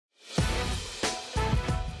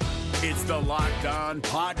It's the Locked On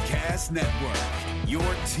Podcast Network,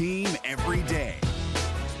 your team every day.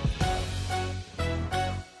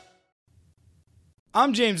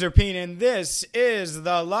 I'm James Erpine, and this is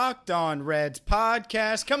the Locked On Reds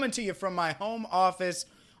podcast, coming to you from my home office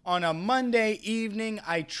on a Monday evening.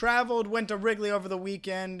 I traveled, went to Wrigley over the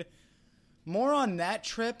weekend. More on that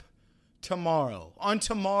trip tomorrow, on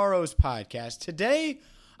tomorrow's podcast. Today,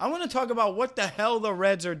 I want to talk about what the hell the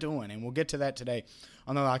Reds are doing, and we'll get to that today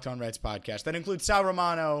on the Locked On Reds podcast. That includes Sal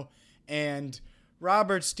Romano and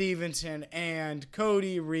Robert Stevenson and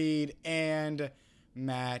Cody Reed and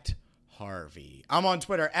Matt Harvey. I'm on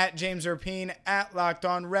Twitter at James Erpine, at Locked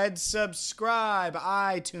On Reds. Subscribe,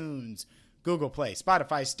 iTunes, Google Play,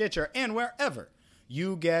 Spotify, Stitcher, and wherever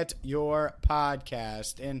you get your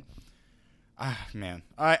podcast. And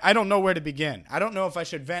I don't know where to begin. I don't know if I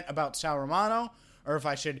should vent about Sal Romano or if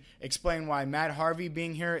I should explain why Matt Harvey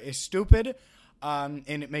being here is stupid, and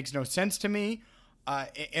it makes no sense to me.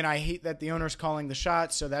 And I hate that the owner's calling the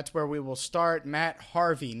shots, so that's where we will start. Matt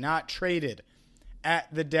Harvey not traded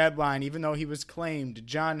at the deadline, even though he was claimed.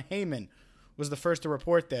 John Heyman was the first to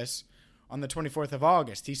report this on the 24th of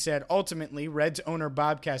August. He said, ultimately, Reds owner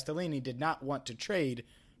Bob Castellini did not want to trade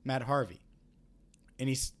Matt Harvey. And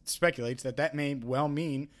he speculates that may well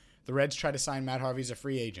mean the Reds try to sign Matt Harvey as a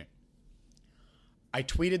free agent. I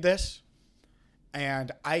tweeted this,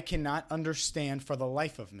 and I cannot understand for the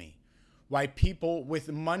life of me why people with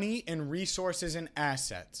money and resources and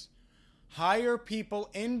assets hire people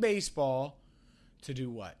in baseball to do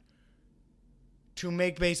what? To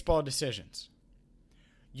make baseball decisions.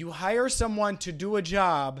 You hire someone to do a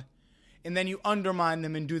job, and then you undermine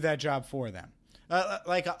them and do that job for them.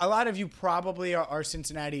 Like a lot of you probably are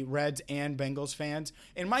Cincinnati Reds and Bengals fans,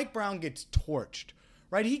 and Mike Brown gets torched,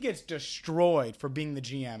 right? He gets destroyed for being the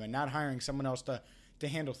GM and not hiring someone else to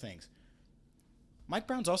handle things. Mike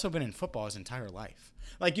Brown's also been in football his entire life.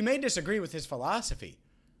 Like, you may disagree with his philosophy,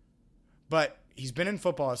 but he's been in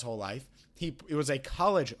football his whole life. He was a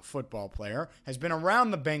college football player, has been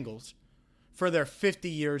around the Bengals for their 50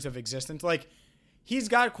 years of existence. Like, he's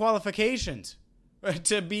got qualifications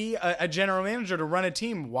to be a general manager, to run a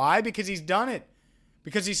team. Why? Because he's done it.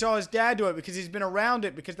 Because he saw his dad do it. Because he's been around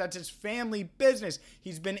it. Because that's his family business.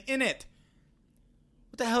 He's been in it.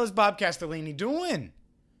 What the hell is Bob Castellini doing?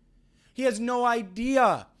 He has no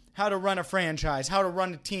idea how to run a franchise, how to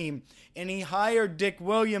run a team. And he hired Dick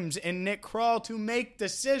Williams and Nick Krall to make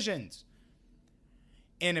decisions.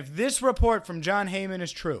 And if this report from John Heyman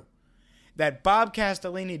is true, that Bob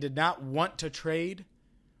Castellini did not want to trade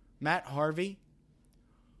Matt Harvey,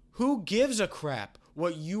 who gives a crap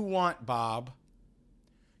what you want, Bob?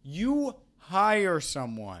 You hire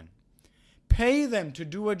someone, pay them to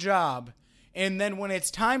do a job, and then when it's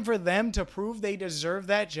time for them to prove they deserve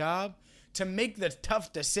that job, to make the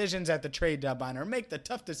tough decisions at the trade deadline, or make the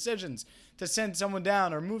tough decisions to send someone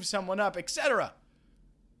down or move someone up, etc.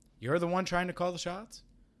 You're the one trying to call the shots?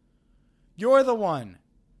 You're the one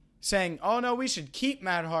saying, oh no, we should keep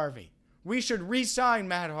Matt Harvey. We should re-sign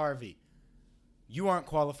Matt Harvey. You aren't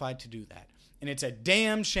qualified to do that. And it's a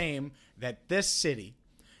damn shame that this city,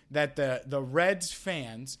 that the Reds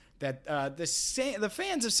fans, that the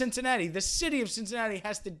fans of Cincinnati, the city of Cincinnati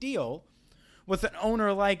has to deal with an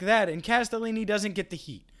owner like that. And Castellini doesn't get the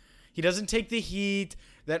heat. He doesn't take the heat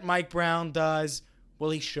that Mike Brown does.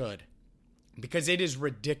 Well, he should. Because it is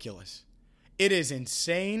ridiculous. It is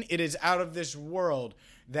insane. It is out of this world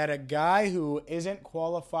that a guy who isn't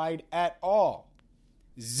qualified at all,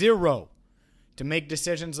 zero, to make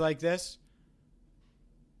decisions like this,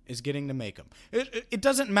 is getting to make them. It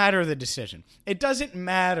doesn't matter the decision. It doesn't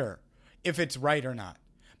matter if it's right or not.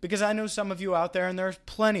 Because I know some of you out there, and there's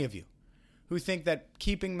plenty of you, who think that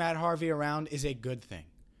keeping Matt Harvey around is a good thing.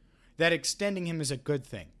 That extending him is a good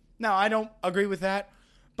thing. Now, I don't agree with that,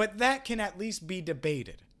 but that can at least be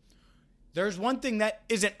debated. There's one thing that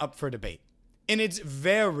isn't up for debate, and it's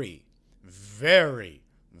very, very,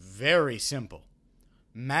 very simple.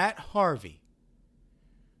 Matt Harvey,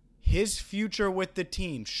 his future with the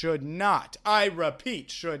team should not, I repeat,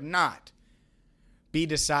 should not be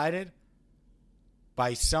decided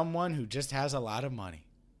by someone who just has a lot of money.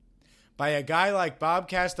 By a guy like Bob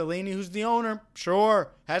Castellini, who's the owner,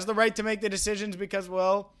 sure, has the right to make the decisions because,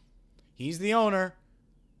 well, he's the owner,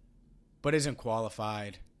 but isn't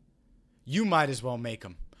qualified. You might as well make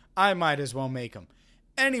them. I might as well make them.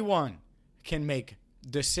 Anyone can make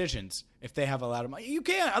decisions if they have a lot of money. You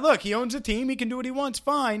can't. Look, he owns a team. He can do what he wants.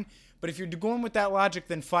 Fine. But if you're going with that logic,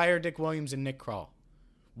 then fire Dick Williams and Nick Krall.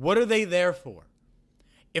 What are they there for?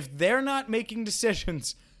 If they're not making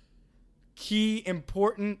decisions key,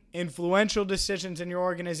 important, influential decisions in your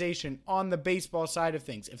organization on the baseball side of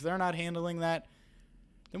things. If they're not handling that,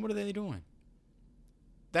 then what are they doing?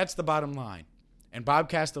 That's the bottom line. And Bob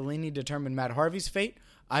Castellini determined Matt Harvey's fate.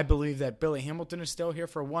 I believe that Billy Hamilton is still here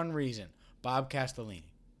for one reason, Bob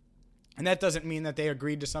Castellini. And that doesn't mean that they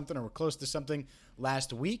agreed to something or were close to something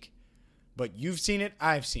last week, but you've seen it,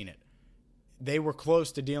 I've seen it. They were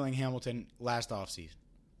close to dealing Hamilton last offseason.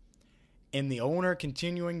 And the owner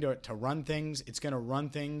continuing to run things, it's going to run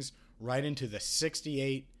things right into the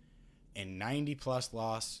 68 and 90-plus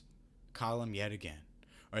loss column yet again.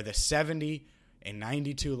 Or the 70 and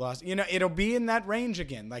 92 loss. You know, it'll be in that range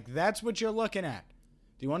again. Like, that's what you're looking at.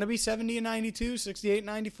 Do you want to be 70 and 92, 68 and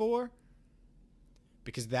 94?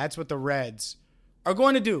 Because that's what the Reds are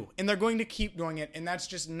going to do. And they're going to keep doing it. And that's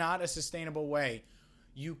just not a sustainable way.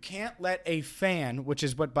 You can't let a fan, which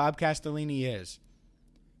is what Bob Castellini is,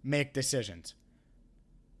 make decisions.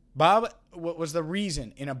 Bob, what was the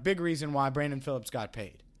reason, and a big reason why Brandon Phillips got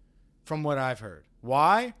paid, from what I've heard.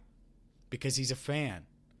 Why? Because he's a fan.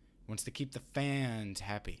 He wants to keep the fans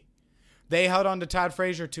happy. They held on to Todd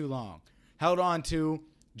Frazier too long. Held on to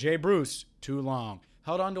Jay Bruce too long.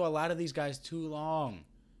 Held on to a lot of these guys too long.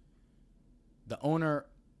 The owner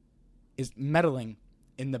is meddling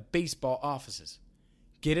in the baseball offices.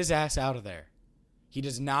 Get his ass out of there. He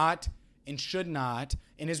does not and should not,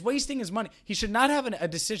 and is wasting his money. He should not have a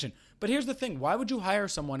decision. But here's the thing. Why would you hire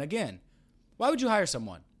someone, again, why would you hire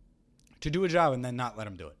someone to do a job and then not let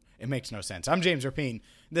him do it? It makes no sense. I'm James Rapine.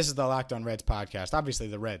 This is the Locked On Reds podcast. Obviously,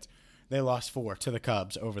 the Reds, they lost 4 to the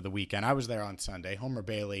Cubs over the weekend. I was there on Sunday. Homer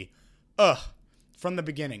Bailey, from the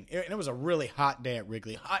beginning. It was a really hot day at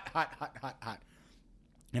Wrigley. Hot.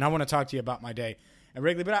 And I want to talk to you about my day at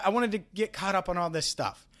Wrigley, but I wanted to get caught up on all this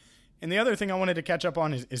stuff. And the other thing I wanted to catch up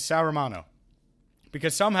on is Sal Romano.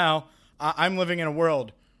 Because somehow I'm living in a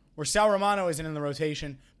world where Sal Romano isn't in the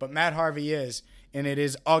rotation, but Matt Harvey is, and it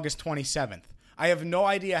is August 27th. I have no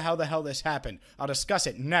idea how the hell this happened. I'll discuss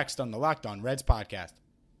it next on the Locked On Reds podcast.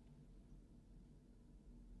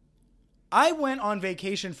 I went on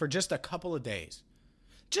vacation for just a couple of days.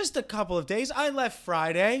 I left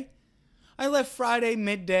Friday.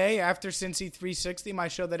 Midday after Cincy 360, my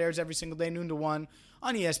show that airs every single day, noon to 1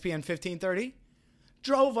 on ESPN 1530.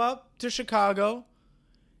 Drove up to Chicago.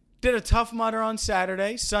 Did a Tough Mudder on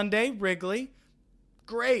Saturday. Sunday, Wrigley.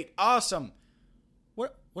 Great. Awesome.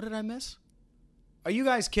 What did I miss? Are you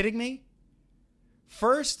guys kidding me?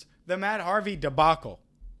 First, the Matt Harvey debacle,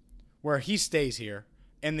 where he stays here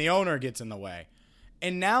and the owner gets in the way.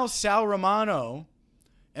 And now Sal Romano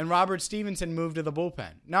and Robert Stevenson moved to the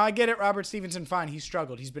bullpen. Now, I get it, Robert Stevenson, fine. He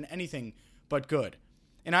struggled. He's been anything but good.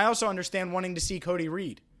 And I also understand wanting to see Cody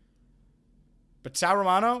Reed. But Sal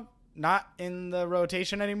Romano, not in the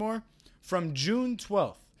rotation anymore. From June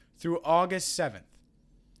 12th through August 7th,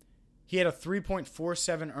 he had a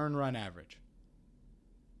 3.47 earned run average.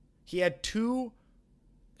 He had 2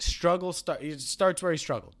 starts where he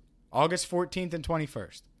struggled. August 14th and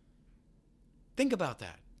 21st. Think about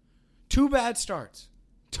that. 2 bad starts.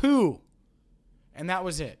 2. And that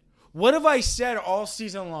was it. What have I said all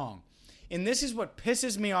season long? And this is what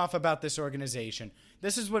pisses me off about this organization.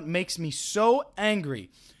 This is what makes me so angry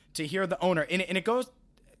to hear the owner. And it goes,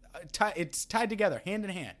 it's tied together, hand in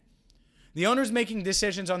hand. The owner's making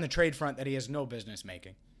decisions on the trade front that he has no business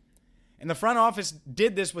making. And the front office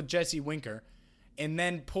did this with Jesse Winker and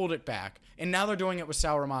then pulled it back. And now they're doing it with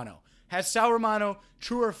Sal Romano. Has Sal Romano,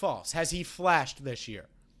 true or false, has he flashed this year?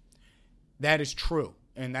 That is true.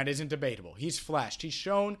 And that isn't debatable. He's flashed. He's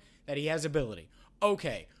shown that he has ability.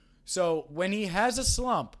 Okay, so when he has a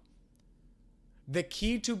slump, the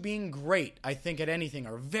key to being great, I think, at anything,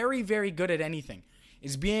 or very, very good at anything,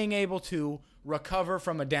 is being able to recover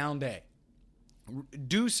from a down day.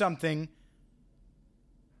 Do something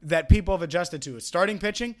that people have adjusted to. Starting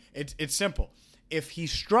pitching, it's simple. If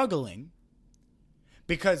he's struggling,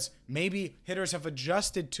 because maybe hitters have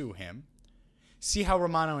adjusted to him, see how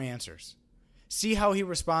Romano answers. See how he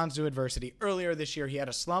responds to adversity. Earlier this year, he had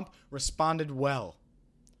a slump, responded well.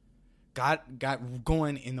 Got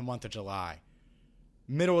going in the month of July.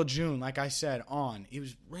 Middle of June, like I said, he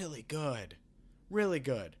was really good. Really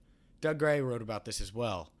good. Doug Gray wrote about this as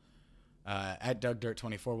well at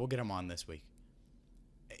DougDirt24. We'll get him on this week.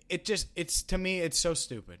 To me, it's so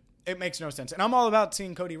stupid. It makes no sense. And I'm all about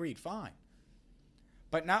seeing Cody Reed, fine.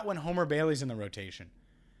 But not when Homer Bailey's in the rotation.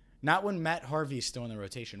 Not when Matt Harvey's still in the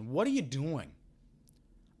rotation. What are you doing?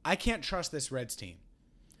 I can't trust this Reds team.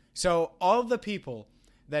 So all of the people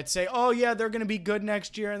that say, oh, yeah, they're going to be good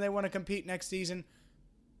next year and they want to compete next season,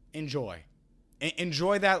 enjoy.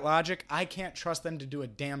 Enjoy that logic. I can't trust them to do a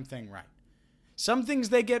damn thing right. Some things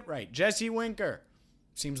they get right. Jesse Winker.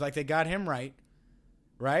 Seems like they got him right.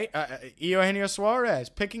 Right? Eugenio Suarez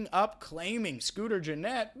picking up, claiming Scooter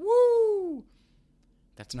Gennett. Woo!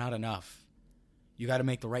 That's not enough. You got to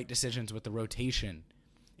make the right decisions with the rotation.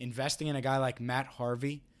 Investing in a guy like Matt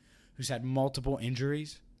Harvey, who's had multiple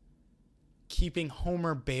injuries. Keeping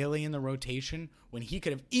Homer Bailey in the rotation when he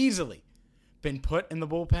could have easily been put in the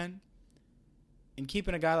bullpen. And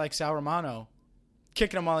keeping a guy like Sal Romano,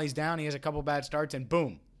 kicking him while he's down. He has a couple bad starts and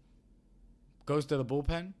boom, goes to the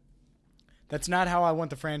bullpen. That's not how I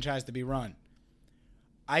want the franchise to be run.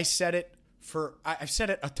 I've said it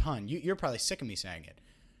a ton. You're probably sick of me saying it.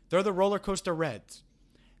 They're the roller coaster Reds.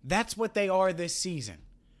 That's what they are this season.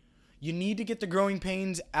 You need to get the growing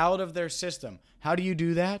pains out of their system. How do you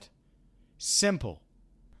do that? Simple.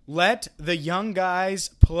 Let the young guys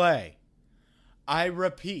play. I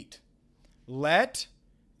repeat, let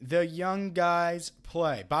the young guys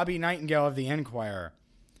play. Bobby Nightingale of the Enquirer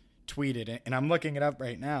tweeted it, and I'm looking it up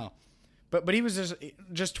right now. But he was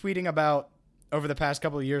just tweeting about, over the past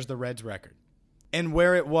couple of years, the Reds' record and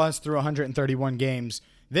where it was through 131 games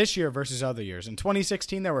this year versus other years. In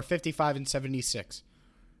 2016, there were 55-76.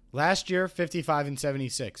 Last year,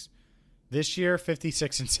 55-76. This year,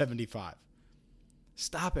 56-75.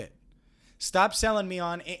 Stop it. Stop selling me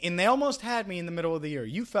on, and they almost had me in the middle of the year.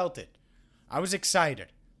 You felt it. I was excited.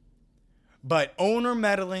 But owner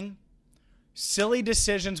meddling, silly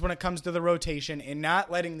decisions when it comes to the rotation, and not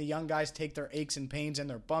letting the young guys take their aches and pains and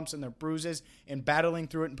their bumps and their bruises and battling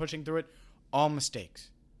through it and pushing through it, all mistakes.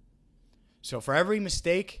 So for every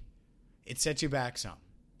mistake, it sets you back some.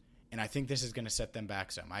 And I think this is going to set them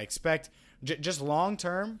back some. I expect, just long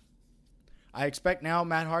term, I expect now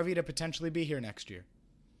Matt Harvey to potentially be here next year.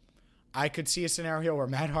 I could see a scenario where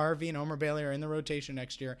Matt Harvey and Homer Bailey are in the rotation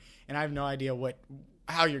next year, and I have no idea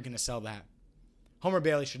how you're going to sell that. Homer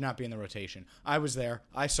Bailey should not be in the rotation. I was there.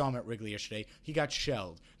 I saw him at Wrigley yesterday. He got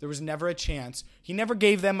shelled. There was never a chance. He never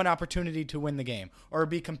gave them an opportunity to win the game or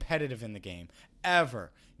be competitive in the game.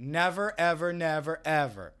 Ever. Never, ever, never,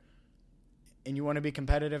 ever. And you want to be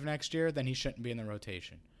competitive next year? Then he shouldn't be in the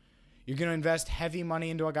rotation. You're going to invest heavy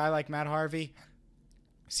money into a guy like Matt Harvey?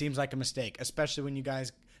 Seems like a mistake, especially when you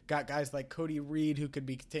guys got guys like Cody Reed who could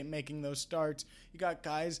be making those starts. You got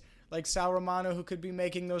guys like Sal Romano who could be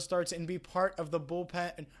making those starts and be part of the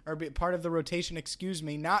bullpen, or be part of the rotation,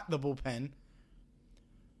 not the bullpen.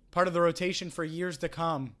 Part of the rotation for years to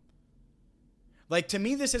come. Like, to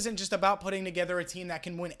me, this isn't just about putting together a team that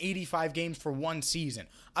can win 85 games for one season.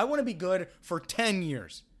 I want to be good for 10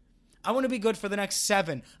 years. I want to be good for the next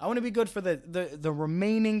 7. I want to be good for the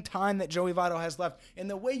remaining time that Joey Votto has left. And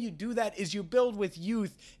the way you do that is you build with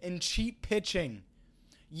youth and cheap pitching.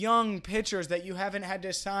 Young pitchers that you haven't had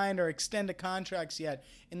to sign or extend to contracts yet.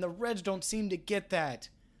 And the Reds don't seem to get that.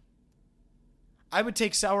 I would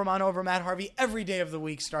take Sal Romano over Matt Harvey every day of the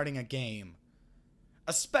week starting a game.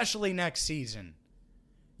 Especially next season.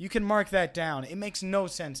 You can mark that down. It makes no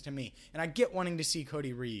sense to me. And I get wanting to see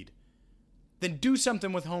Cody Reed. Then do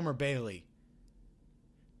something with Homer Bailey.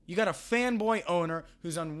 You got a fanboy owner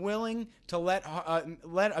who's unwilling to let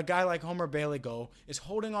a guy like Homer Bailey go, is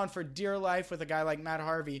holding on for dear life with a guy like Matt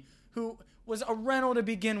Harvey, who was a rental to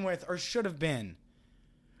begin with, or should have been.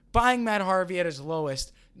 Buying Matt Harvey at his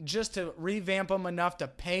lowest just to revamp him enough to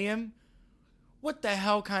pay him? What the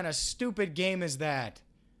hell kind of stupid game is that?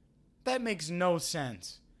 That makes no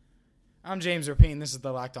sense. I'm James Rapine. This is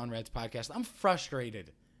the Locked On Reds podcast. I'm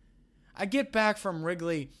frustrated. I get back from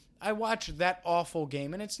Wrigley. I watched that awful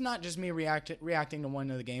game, and it's not just me reacting to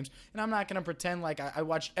one of the games, and I'm not going to pretend like I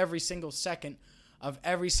watched every single second of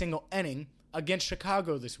every single inning against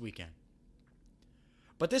Chicago this weekend.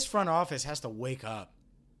 But this front office has to wake up.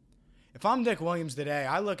 If I'm Dick Williams today,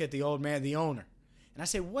 I look at the old man, the owner, and I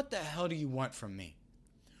say, what the hell do you want from me?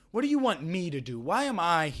 What do you want me to do? Why am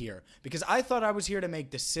I here? Because I thought I was here to make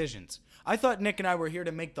decisions. I thought Nick and I were here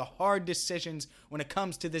to make the hard decisions when it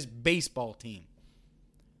comes to this baseball team.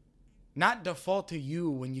 Not default to you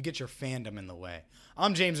when you get your fandom in the way.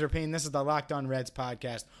 I'm James Rapine. This is the Locked On Reds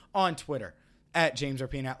podcast on Twitter, at James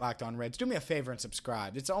Rapine, at Locked On Reds. Do me a favor and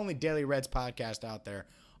subscribe. It's the only daily Reds podcast out there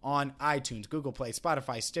on iTunes, Google Play,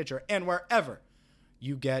 Spotify, Stitcher, and wherever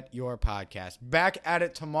you get your podcast. Back at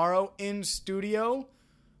it tomorrow in studio.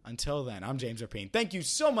 Until then, I'm James Rapine. Thank you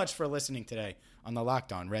so much for listening today on the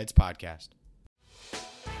Locked On Reds podcast.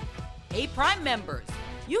 Hey, Prime members,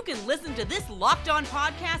 you can listen to this Locked On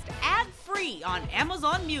podcast ad-free on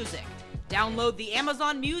Amazon Music. Download the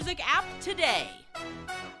Amazon Music app today.